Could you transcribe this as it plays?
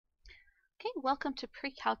Okay, welcome to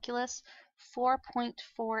PreCalculus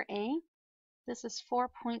 4.4a. This is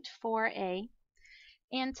 4.4a.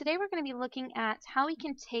 And today we're going to be looking at how we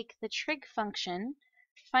can take the trig function,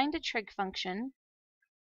 find a trig function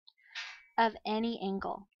of any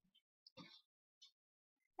angle.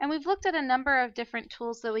 And we've looked at a number of different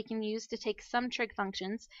tools that we can use to take some trig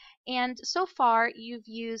functions. And so far you've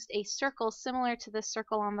used a circle similar to this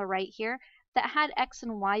circle on the right here that had x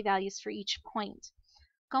and y values for each point.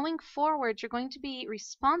 Going forward, you're going to be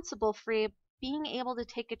responsible for being able to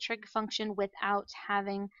take a trig function without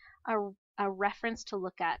having a reference to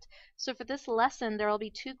look at. So for this lesson, there will be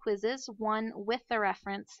two quizzes, one with the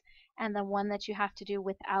reference and the one that you have to do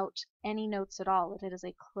without any notes at all. It is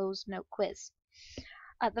a closed note quiz.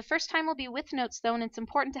 The first time will be with notes though, and it's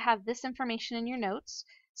important to have this information in your notes.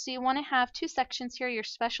 So you want to have two sections here, your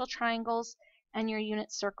special triangles and your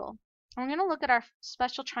unit circle. I'm going to look at our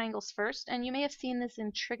special triangles first, and you may have seen this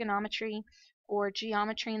in trigonometry or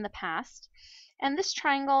geometry in the past. And this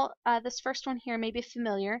triangle, this first one here, may be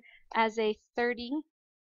familiar as a 30,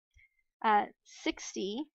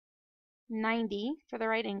 60, 90 for the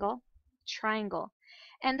right angle triangle.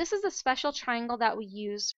 And this is a special triangle that we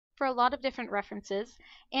use for a lot of different references,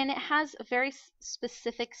 and it has very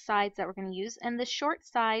specific sides that we're going to use, and the short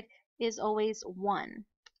side is always 1.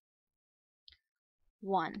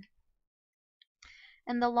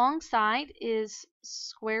 And the long side is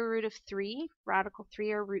square root of 3, radical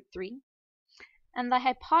 3 or root 3. And the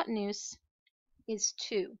hypotenuse is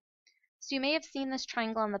 2. So you may have seen this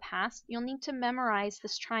triangle in the past. You'll need to memorize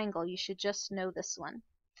this triangle. You should just know this one.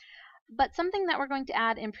 But something that we're going to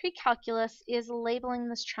add in pre-calculus is labeling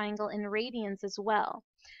this triangle in radians as well.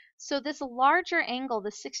 So this larger angle, the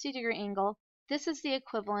 60-degree angle, this is the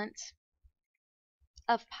equivalent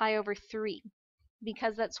of pi over 3.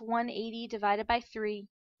 Because that's 180 divided by 3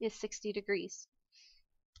 is 60 degrees.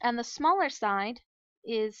 And the smaller side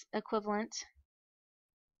is equivalent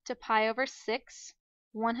to pi over 6.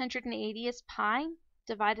 180 is pi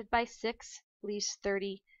divided by 6 leaves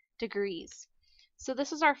 30 degrees. So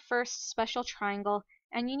this is our first special triangle,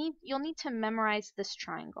 and you'll need to memorize this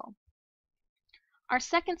triangle. Our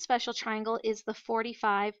second special triangle is the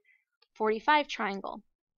 45 triangle,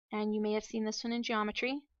 and you may have seen this one in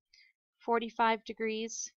geometry. 45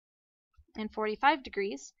 degrees and 45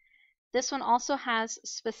 degrees. This one also has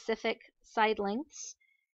specific side lengths.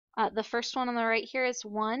 The first one on the right here is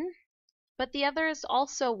 1, but the other is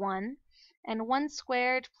also 1, and 1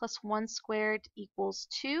 squared plus 1 squared equals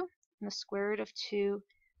 2, and the square root of 2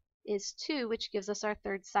 is 2, which gives us our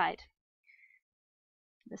third side.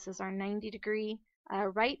 This is our 90-degree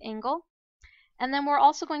right angle. And then we're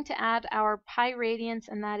also going to add our pi radians,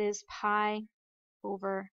 and that is pi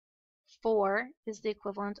over 4 is the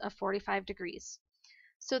equivalent of 45 degrees.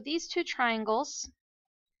 So these two triangles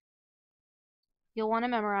you'll want to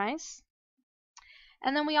memorize.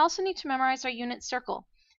 And then we also need to memorize our unit circle.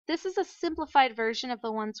 This is a simplified version of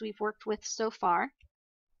the ones we've worked with so far.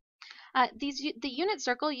 The unit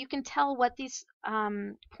circle, you can tell what these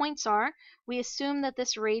points are. We assume that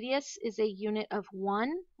this radius is a unit of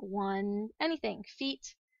 1, anything,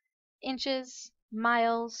 feet, inches,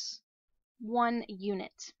 miles, 1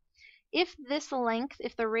 unit. If this length,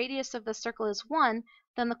 if the radius of the circle is 1,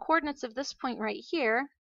 then the coordinates of this point right here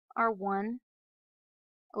are 1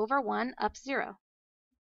 over 1 up 0.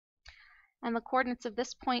 And the coordinates of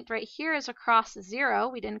this point right here is across 0,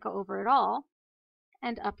 we didn't go over at all,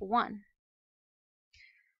 and up 1.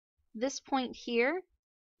 This point here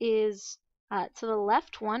is to the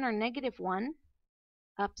left 1 or negative 1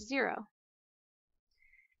 up 0.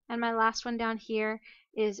 And my last one down here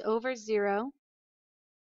is over 0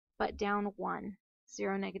 but down 1,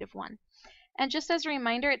 0, negative 1. And just as a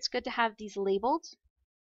reminder, it's good to have these labeled.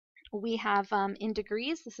 We have in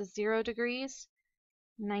degrees, this is 0 degrees,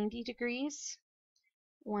 90 degrees,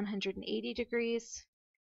 180 degrees,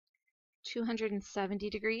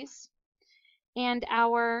 270 degrees. And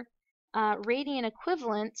our radian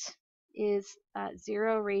equivalent is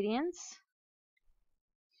 0 radians,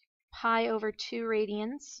 pi over 2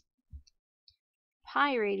 radians,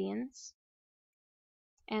 pi radians,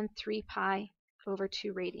 and 3 pi over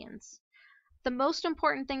 2 radians. The most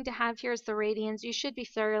important thing to have here is the radians. You should be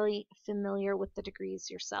thoroughly familiar with the degrees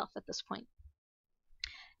yourself at this point.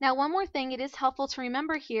 Now, one more thing, it is helpful to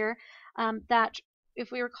remember here that if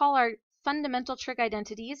we recall our fundamental trig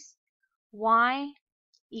identities, y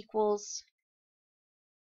equals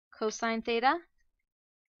cosine theta,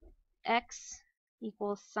 x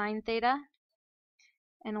equals sine theta,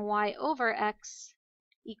 and y over x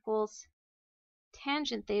equals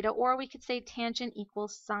tangent theta, or we could say tangent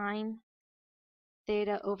equals sine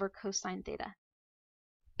theta over cosine theta.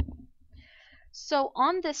 So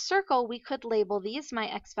on this circle, we could label these. My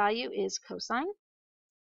x value is cosine,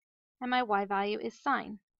 and my y value is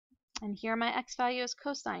sine. And here my x value is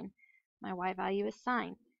cosine, my y value is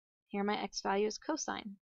sine. Here my x value is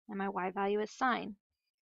cosine, and my y value is sine.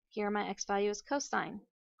 Here my x value is cosine,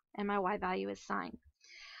 and my y value is sine.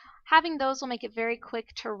 Having those will make it very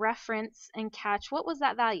quick to reference and catch what was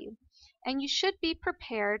that value. And you should be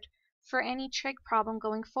prepared for any trig problem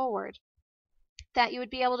going forward, that you would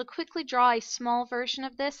be able to quickly draw a small version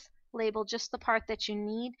of this, label just the part that you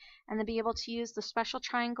need, and then be able to use the special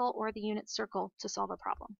triangle or the unit circle to solve a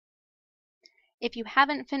problem. If you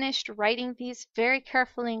haven't finished writing these very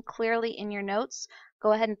carefully and clearly in your notes,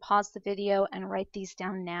 go ahead and pause the video and write these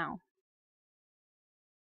down now.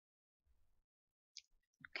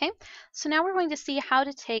 Okay, so now we're going to see how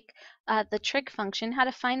to take the trig function, how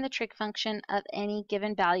to find the trig function of any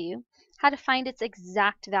given value, how to find its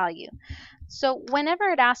exact value. So whenever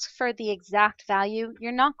it asks for the exact value,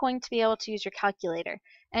 you're not going to be able to use your calculator.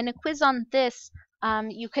 And a quiz on this,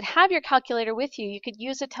 you could have your calculator with you. You could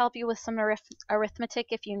use it to help you with some arithmetic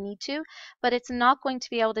if you need to, but it's not going to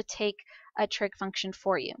be able to take a trig function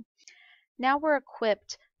for you. Now we're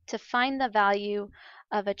equipped to find the value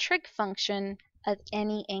of a trig function at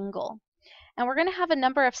any angle. And we're going to have a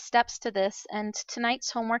number of steps to this, and tonight's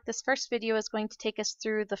homework, this first video, is going to take us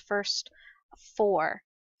through the first 4.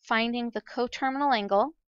 Finding the coterminal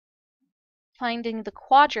angle, finding the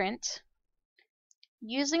quadrant,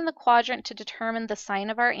 using the quadrant to determine the sign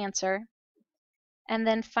of our answer, and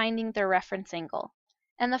then finding the reference angle.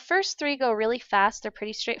 And the first 3 go really fast, they're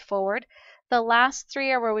pretty straightforward. The last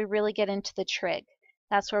 3 are where we really get into the trig.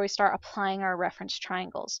 That's where we start applying our reference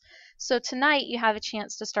triangles. So tonight you have a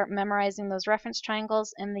chance to start memorizing those reference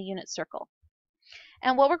triangles and the unit circle.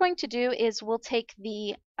 And what we're going to do is we'll take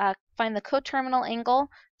the find the coterminal angle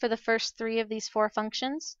for the first 3 of these 4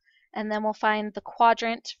 functions, and then we'll find the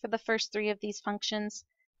quadrant for the first 3 of these functions,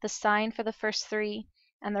 the sign for the first 3,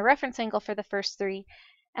 and the reference angle for the first 3,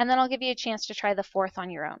 and then I'll give you a chance to try the 4th on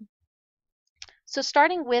your own. So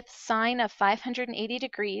starting with sine of 580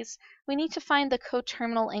 degrees, we need to find the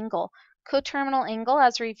coterminal angle. Coterminal angle,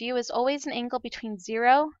 as a review, is always an angle between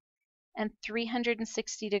 0 and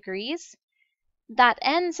 360 degrees. That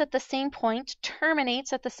ends at the same point,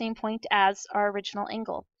 terminates at the same point as our original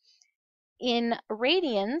angle. In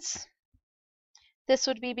radians, this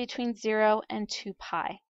would be between 0 and 2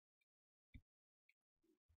 pi.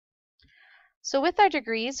 So with our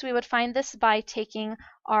degrees, we would find this by taking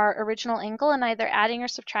our original angle and either adding or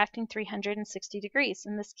subtracting 360 degrees.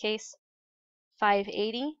 In this case,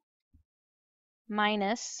 580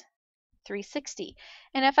 minus 360.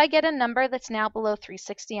 And if I get a number that's now below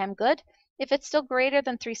 360, I'm good. If it's still greater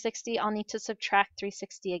than 360, I'll need to subtract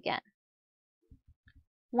 360 again.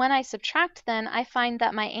 When I subtract then, I find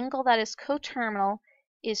that my angle that is coterminal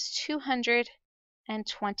is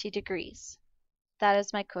 220 degrees. That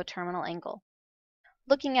is my coterminal angle.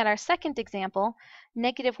 Looking at our second example,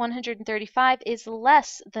 negative 135 is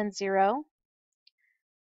less than 0,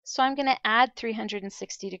 so I'm going to add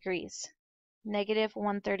 360 degrees. Negative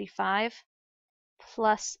 135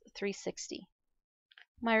 plus 360.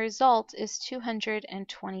 My result is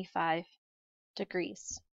 225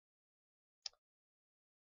 degrees.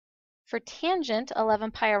 For tangent,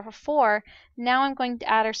 11 pi over 4, now I'm going to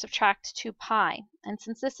add or subtract 2 pi. And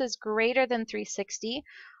since this is greater than 360,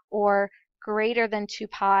 or greater than 2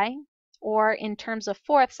 pi, or in terms of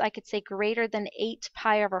fourths, I could say greater than 8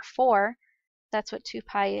 pi over 4. That's what 2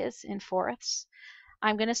 pi is in fourths.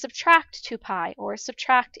 I'm going to subtract 2 pi, or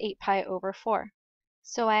subtract 8 pi over 4.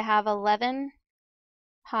 So I have 11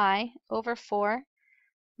 pi over 4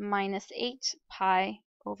 minus 8 pi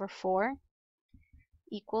over 4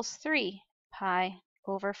 equals 3 pi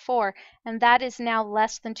over 4. And that is now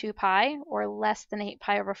less than 2 pi, or less than 8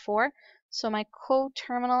 pi over 4. So my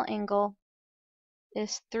coterminal angle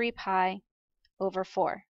is 3 pi over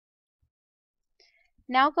 4.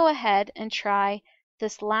 Now go ahead and try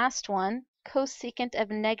this last one, cosecant of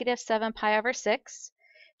negative 7 pi over 6.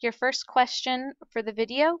 Your first question for the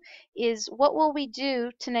video is, what will we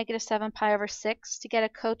do to negative 7 pi over 6 to get a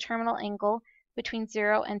coterminal angle between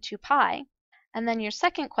 0 and 2 pi? And then your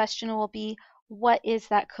second question will be, what is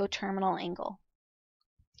that coterminal angle?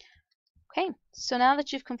 Okay, so now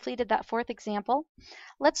that you've completed that 4th example,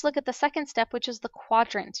 let's look at the second step, which is the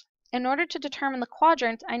quadrant. In order to determine the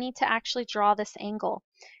quadrant, I need to actually draw this angle.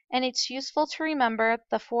 And it's useful to remember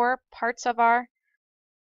the 4 parts of our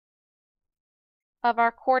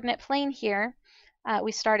coordinate plane here.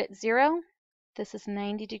 We start at 0. This is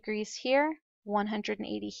 90 degrees here,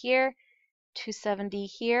 180 here, 270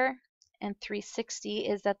 here, and 360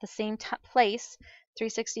 is at the same place.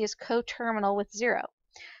 360 is coterminal with 0.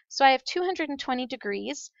 So I have 220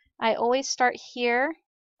 degrees. I always start here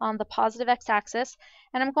on the positive x-axis,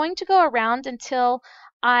 and I'm going to go around until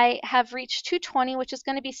I have reached 220, which is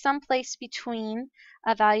going to be someplace between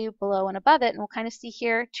a value below and above it. And we'll kind of see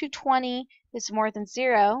here 220 is more than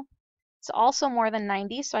 0. It's also more than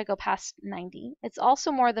 90, so I go past 90. It's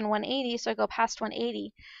also more than 180, so I go past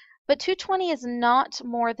 180. But 220 is not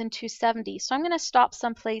more than 270, so I'm going to stop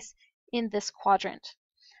someplace in this quadrant.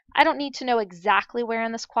 I don't need to know exactly where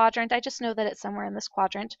in this quadrant. I just know that it's somewhere in this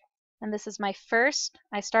quadrant. And this is my first.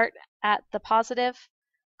 I start at the positive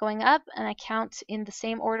going up, and I count in the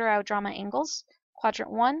same order I would draw my angles.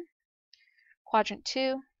 Quadrant 1, quadrant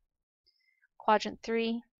 2, quadrant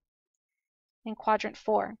 3, and quadrant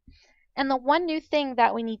 4. And the one new thing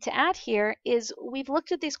that we need to add here is we've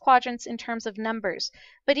looked at these quadrants in terms of numbers,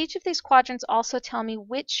 but each of these quadrants also tell me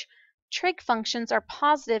which trig functions are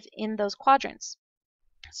positive in those quadrants.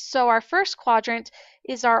 So our first quadrant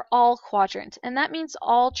is our all quadrant, and that means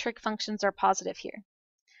all trig functions are positive here.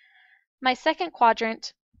 My second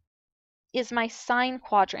quadrant is my sine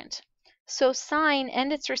quadrant. So sine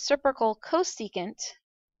and its reciprocal cosecant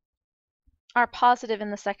are positive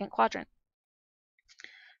in the second quadrant.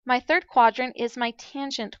 My third quadrant is my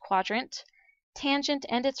tangent quadrant. Tangent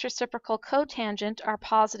and its reciprocal cotangent are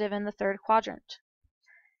positive in the third quadrant.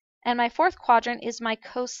 And my fourth quadrant is my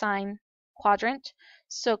cosine quadrant.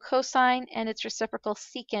 So cosine and its reciprocal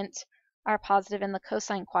secant are positive in the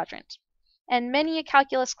cosine quadrant. And many a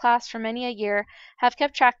calculus class for many a year have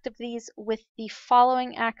kept track of these with the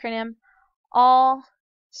following acronym: all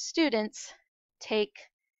students take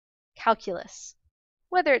calculus.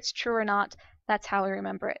 Whether it's true or not, that's how we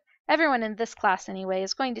remember it. Everyone in this class anyway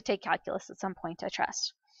is going to take calculus at some point, I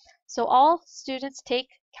trust. So all students take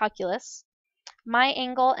calculus. My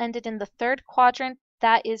angle ended in the third quadrant.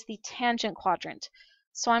 That is the tangent quadrant.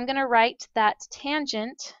 So I'm going to write that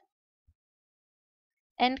tangent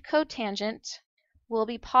and cotangent will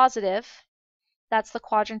be positive. That's the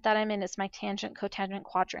quadrant that I'm in, is my tangent cotangent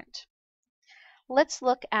quadrant. Let's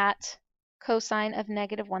look at cosine of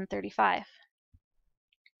negative 135.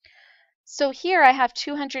 So here I have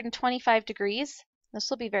 225 degrees. This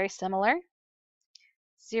will be very similar.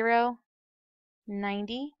 0,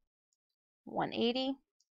 90, 180,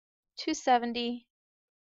 270,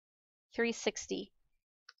 360.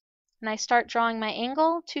 And I start drawing my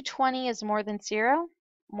angle. 220 is more than 0,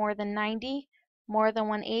 more than 90, more than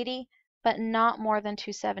 180, but not more than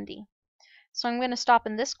 270. So I'm going to stop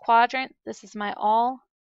in this quadrant. This is my all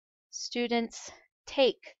students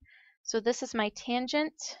take. So this is my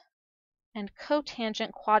tangent and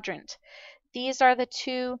cotangent quadrant. These are the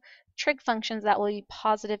two trig functions that will be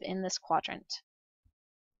positive in this quadrant.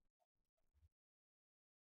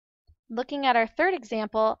 Looking at our third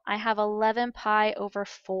example, I have 11 pi over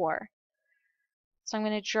 4. So I'm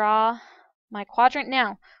going to draw my quadrant.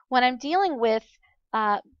 Now, when I'm dealing with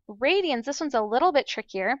radians, this one's a little bit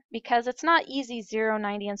trickier because it's not easy, 0,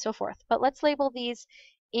 90, and so forth. But let's label these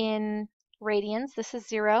in radians. This is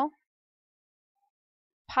 0,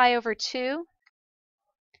 pi over 2,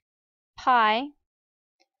 pi,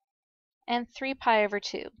 and 3 pi over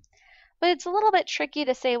 2. But it's a little bit tricky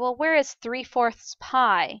to say, well, where is 3/4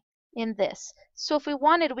 pi in this? So if we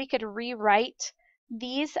wanted, we could rewrite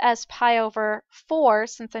these as pi over 4,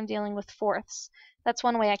 since I'm dealing with fourths. That's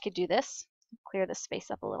one way I could do this. Clear this space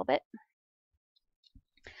up a little bit.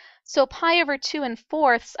 So pi over 2 and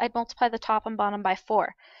fourths, I'd multiply the top and bottom by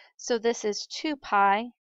 4. So this is 2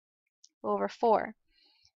 pi over 4.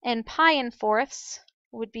 And pi in fourths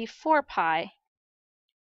would be 4 pi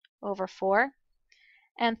over 4.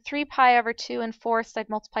 And 3 pi over 2 and fourths, I'd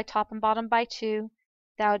multiply top and bottom by 2.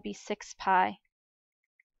 That would be 6 pi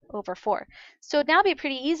over 4. So it'd now be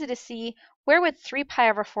pretty easy to see, where would 3 pi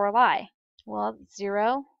over 4 lie? Well,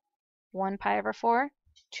 0, 1 pi over 4,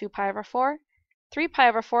 2 pi over 4, 3 pi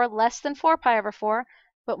over 4, less than 4 pi over 4,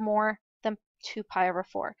 but more than 2 pi over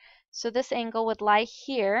 4. So this angle would lie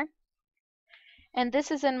here. And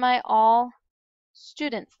this is in my all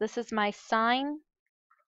students. This is my sine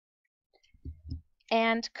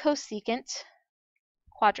and cosecant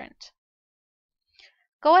quadrant.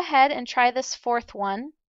 Go ahead and try this fourth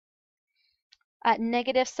one at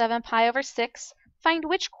negative 7 pi over 6. Find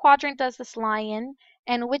which quadrant does this lie in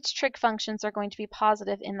and which trig functions are going to be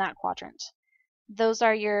positive in that quadrant.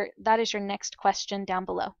 That is your next question down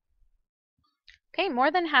below. Okay,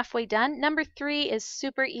 more than halfway done. Number 3 is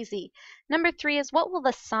super easy. Number 3 is, what will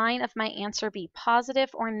the sign of my answer be, positive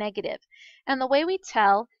or negative? And the way we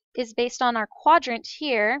tell is based on our quadrant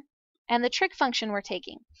here and the trig function we're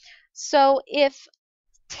taking. So if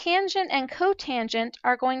tangent and cotangent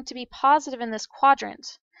are going to be positive in this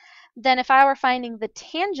quadrant, then if I were finding the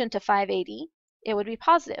tangent of 580, it would be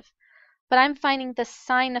positive. But I'm finding the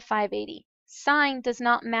sine of 580. Sine does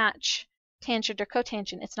not match tangent or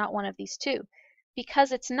cotangent. It's not one of these two.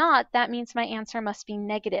 Because it's not, that means my answer must be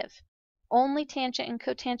negative. Only tangent and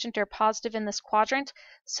cotangent are positive in this quadrant,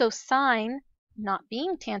 so sine, not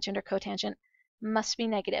being tangent or cotangent, must be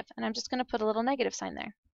negative. And I'm just going to put a little negative sign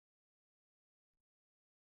there.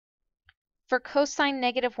 For cosine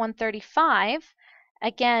negative 135,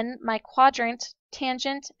 again, my quadrant,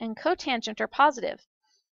 tangent and cotangent are positive,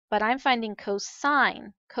 but I'm finding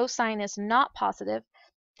cosine. Cosine is not positive,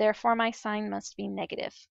 therefore my sine must be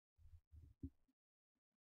negative.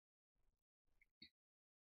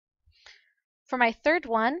 For my third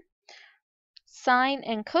one, sine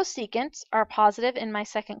and cosecant are positive in my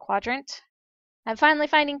second quadrant. I'm finally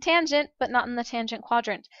finding tangent, but not in the tangent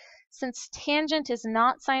quadrant. Since tangent is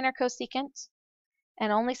not sine or cosecant,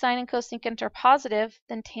 and only sine and cosecant are positive,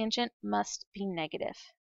 then tangent must be negative.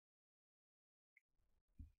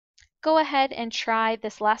 Go ahead and try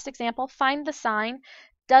this last example. Find the sine.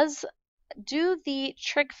 Do the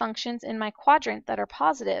trig functions in my quadrant that are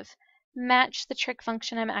positive match the trig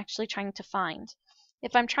function I'm actually trying to find?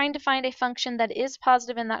 If I'm trying to find a function that is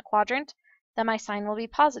positive in that quadrant, then my sine will be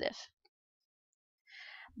positive.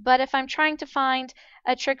 But if I'm trying to find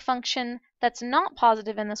a trig function that's not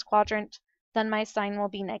positive in this quadrant, then my sine will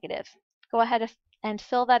be negative. Go ahead and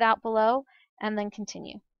fill that out below and then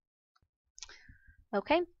continue.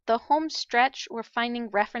 Okay, the home stretch, we're finding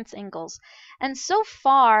reference angles. And so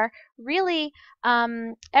far, really,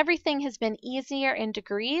 everything has been easier in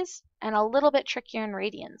degrees and a little bit trickier in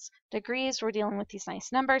radians. Degrees, we're dealing with these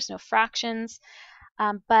nice numbers, no fractions.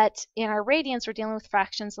 But in our radians, we're dealing with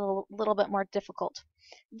fractions a little bit more difficult.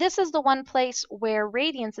 This is the one place where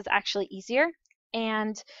radians is actually easier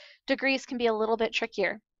and degrees can be a little bit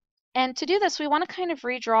trickier. And to do this, we want to kind of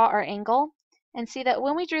redraw our angle and see that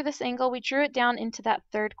when we drew this angle, we drew it down into that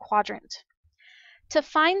third quadrant. To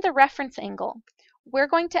find the reference angle, we're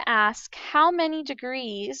going to ask how many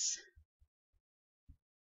degrees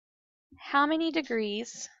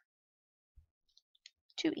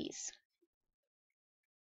to ease?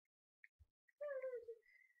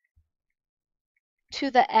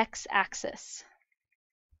 To the x-axis.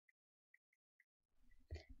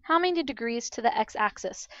 How many degrees to the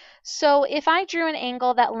x-axis? So if I drew an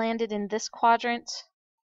angle that landed in this quadrant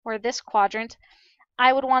or this quadrant,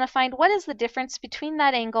 I would want to find what is the difference between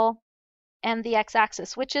that angle and the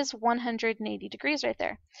x-axis, which is 180 degrees right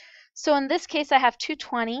there. So in this case, I have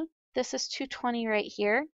 220. This is 220 right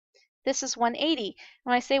here. This is 180.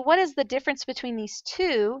 When I say what is the difference between these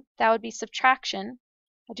two, that would be subtraction.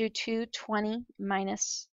 I'll do 220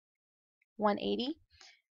 minus 180.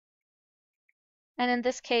 And in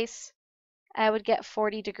this case, I would get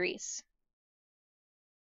 40 degrees.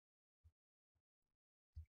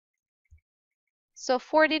 So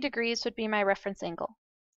 40 degrees would be my reference angle.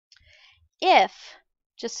 If,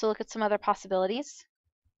 just to look at some other possibilities,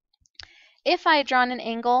 if I had drawn an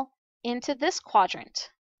angle into this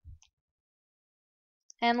quadrant,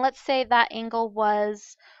 and let's say that angle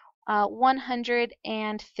was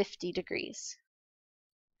 150 degrees,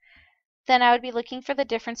 then I would be looking for the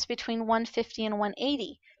difference between 150 and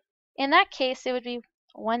 180. In that case, it would be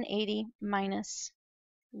 180 minus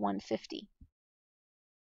 150.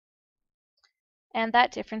 And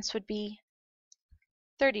that difference would be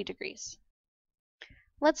 30 degrees.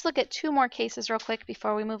 Let's look at two more cases real quick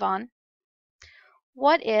before we move on.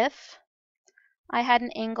 What if I had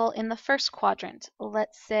an angle in the first quadrant,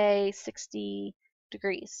 let's say 60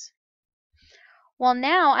 degrees? Well,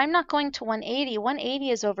 now I'm not going to 180.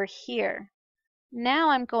 180 is over here.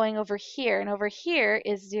 Now I'm going over here, and over here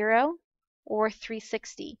is 0 or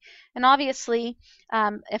 360. And obviously,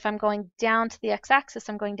 if I'm going down to the x-axis,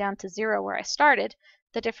 I'm going down to 0 where I started.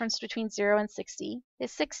 The difference between 0 and 60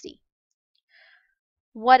 is 60.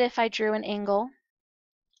 What if I drew an angle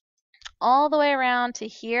all the way around to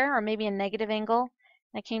here, or maybe a negative angle?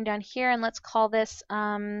 I came down here, and let's call this,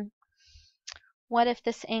 what if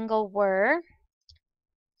this angle were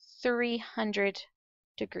 300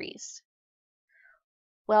 degrees?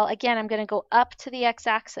 Well, again, I'm going to go up to the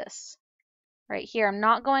x-axis right here. I'm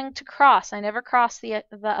not going to cross. I never cross the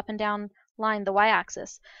up and down line, the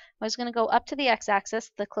y-axis. I was going to go up to the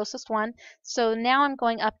x-axis, the closest one. So now I'm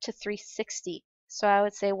going up to 360. So I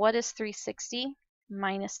would say, what is 360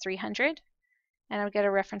 minus 300? And I would get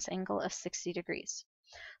a reference angle of 60 degrees.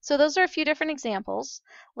 So those are a few different examples.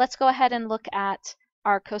 Let's go ahead and look at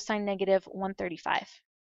our cosine negative 135.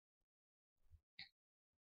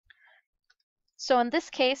 So in this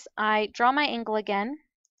case, I draw my angle again,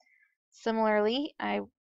 Similarly,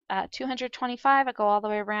 225, I go all the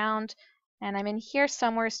way around, and I'm in here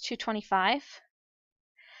somewhere is 225.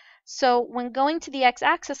 So when going to the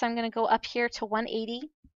x-axis, I'm going to go up here to 180.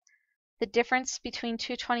 The difference between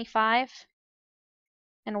 225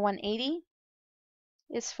 and 180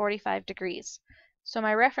 is 45 degrees. So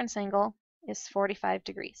my reference angle is 45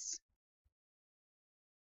 degrees.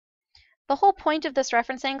 The whole point of this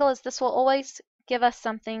reference angle is this will always give us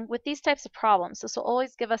something with these types of problems. This will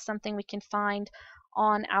always give us something we can find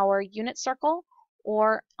on our unit circle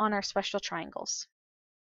or on our special triangles.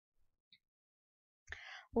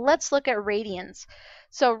 Let's look at radians.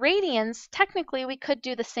 So radians, technically we could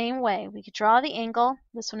do the same way. We could draw the angle.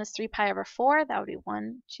 This one is 3 pi over 4. That would be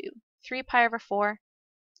 1, 2, 3 pi over 4.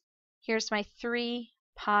 Here's my 3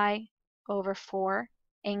 pi over 4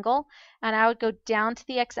 angle. And I would go down to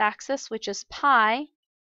the x-axis, which is pi,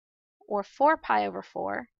 or 4 pi over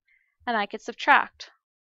 4. And I could subtract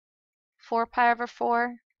 4 pi over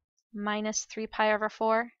 4 minus 3 pi over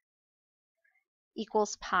 4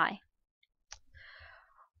 equals pi.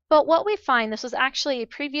 But what we find, this was actually a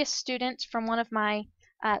previous student from one of my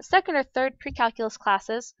second or third pre-calculus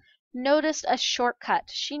classes, noticed a shortcut.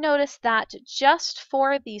 She noticed that just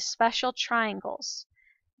for these special triangles,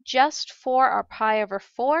 just for our pi over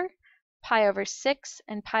 4, pi over 6,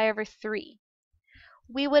 and pi over 3,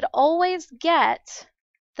 we would always get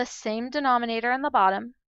the same denominator in the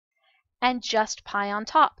bottom and just pi on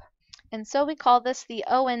top. And so we call this the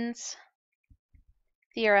Owens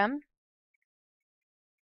theorem.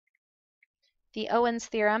 The Owens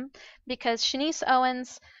theorem, because Shanice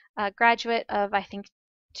Owens, a graduate of, I think,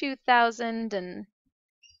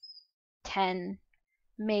 2010,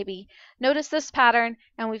 maybe, noticed this pattern,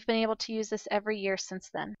 and we've been able to use this every year since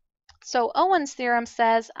then. So Owens theorem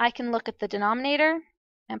says I can look at the denominator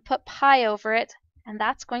and put pi over it, and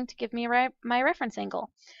that's going to give me my reference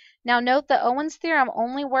angle. Now note that Owens theorem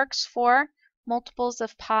only works for multiples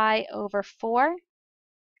of pi over 4,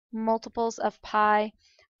 multiples of pi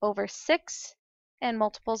over 6, and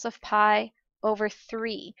multiples of pi over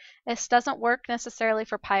 3. This doesn't work necessarily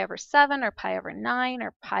for pi over 7 or pi over 9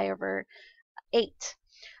 or pi over 8.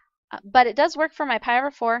 But it does work for my pi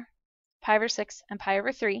over 4, pi over 6, and pi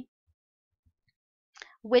over 3,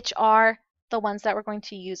 which are the ones that we're going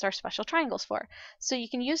to use our special triangles for. So you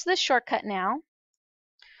can use this shortcut now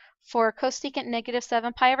for cosecant negative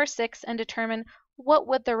 7 pi over 6 and determine what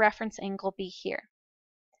would the reference angle be here.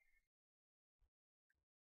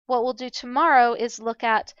 What we'll do tomorrow is look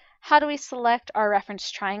at how do we select our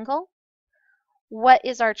reference triangle, what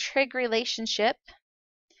is our trig relationship.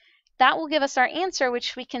 That will give us our answer,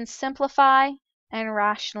 which we can simplify and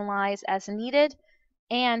rationalize as needed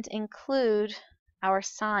and include our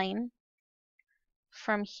sign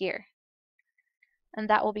from here. And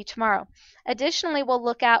that will be tomorrow. Additionally, we'll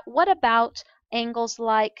look at what about angles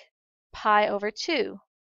like pi over 2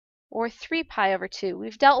 or 3 pi over 2.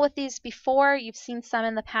 We've dealt with these before. You've seen some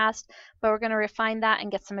in the past, but we're going to refine that and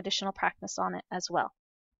get some additional practice on it as well.